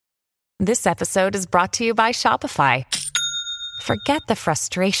This episode is brought to you by Shopify. Forget the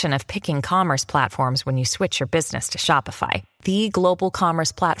frustration of picking commerce platforms when you switch your business to Shopify, the global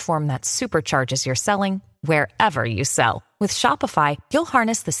commerce platform that supercharges your selling wherever you sell. With Shopify, you'll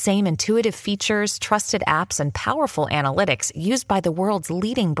harness the same intuitive features, trusted apps, and powerful analytics used by the world's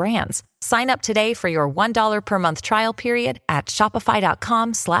leading brands. Sign up today for your $1 per month trial period at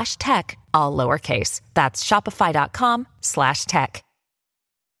shopify.com/tech, all lowercase. That's shopify.com/tech.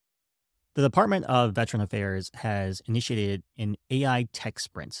 The Department of Veteran Affairs has initiated an AI tech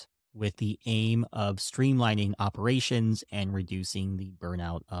sprint with the aim of streamlining operations and reducing the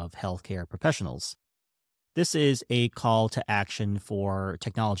burnout of healthcare professionals. This is a call to action for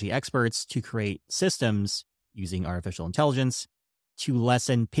technology experts to create systems using artificial intelligence to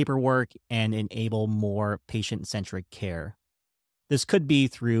lessen paperwork and enable more patient-centric care. This could be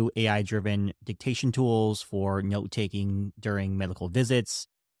through AI-driven dictation tools for note-taking during medical visits,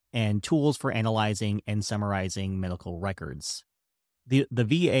 and tools for analyzing and summarizing medical records. The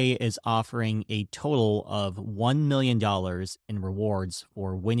VA is offering a total of $1 million in rewards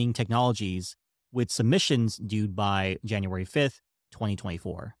for winning technologies with submissions due by January 5th,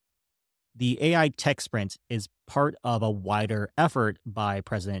 2024. The AI tech sprint is part of a wider effort by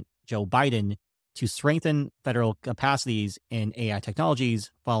President Joe Biden to strengthen federal capacities in AI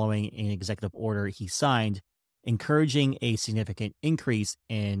technologies following an executive order he signed encouraging a significant increase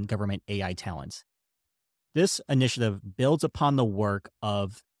in government AI talent. This initiative builds upon the work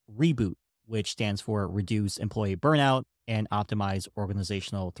of REBOOT, which stands for Reduce Employee Burnout and Optimize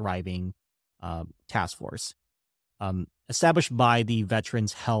Organizational Thriving Task Force, established by the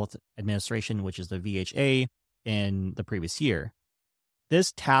Veterans Health Administration, which is the VHA, in the previous year.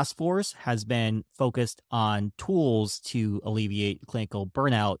 This task force has been focused on tools to alleviate clinical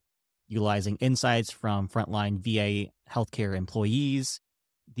burnout utilizing insights from frontline VA healthcare employees.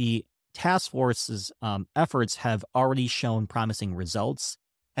 The task force's efforts have already shown promising results,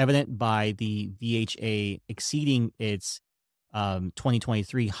 evident by the VHA exceeding its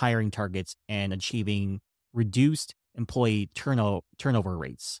 2023 hiring targets and achieving reduced employee turnover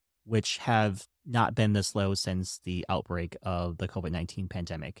rates, which have not been this low since the outbreak of the COVID-19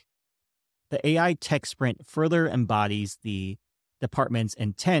 pandemic. The AI tech sprint further embodies the department's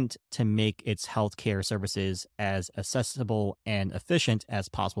intent to make its healthcare services as accessible and efficient as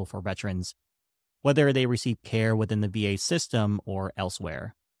possible for veterans, whether they receive care within the VA system or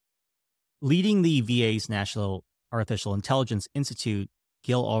elsewhere. Leading the VA's National Artificial Intelligence Institute,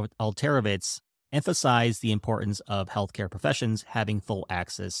 Gil Alterovitz, emphasized the importance of healthcare professions having full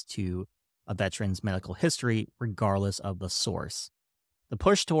access to a veteran's medical history, regardless of the source. The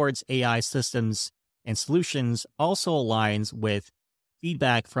push towards AI systems and solutions also aligns with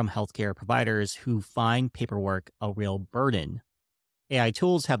feedback from healthcare providers who find paperwork a real burden. AI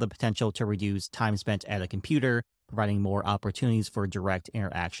tools have the potential to reduce time spent at a computer, providing more opportunities for direct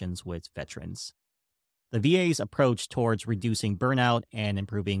interactions with veterans. The VA's approach towards reducing burnout and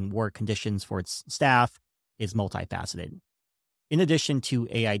improving work conditions for its staff is multifaceted. In addition to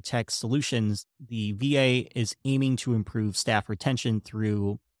AI tech solutions, the VA is aiming to improve staff retention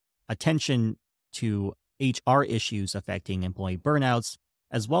through attention to HR issues affecting employee burnouts,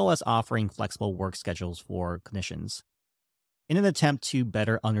 as well as offering flexible work schedules for clinicians. In an attempt to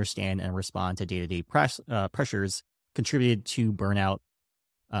better understand and respond to day-to-day pressures contributed to burnout,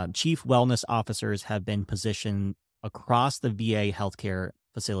 chief wellness officers have been positioned across the VA healthcare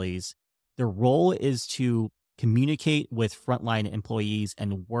facilities. Their role is to communicate with frontline employees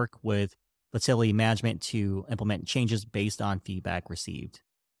and work with facility management to implement changes based on feedback received.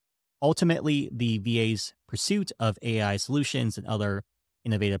 Ultimately, the VA's pursuit of AI solutions and other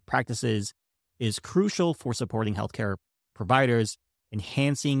innovative practices is crucial for supporting healthcare providers,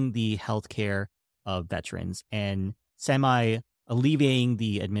 enhancing the healthcare of veterans, and alleviating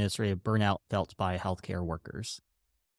the administrative burnout felt by healthcare workers.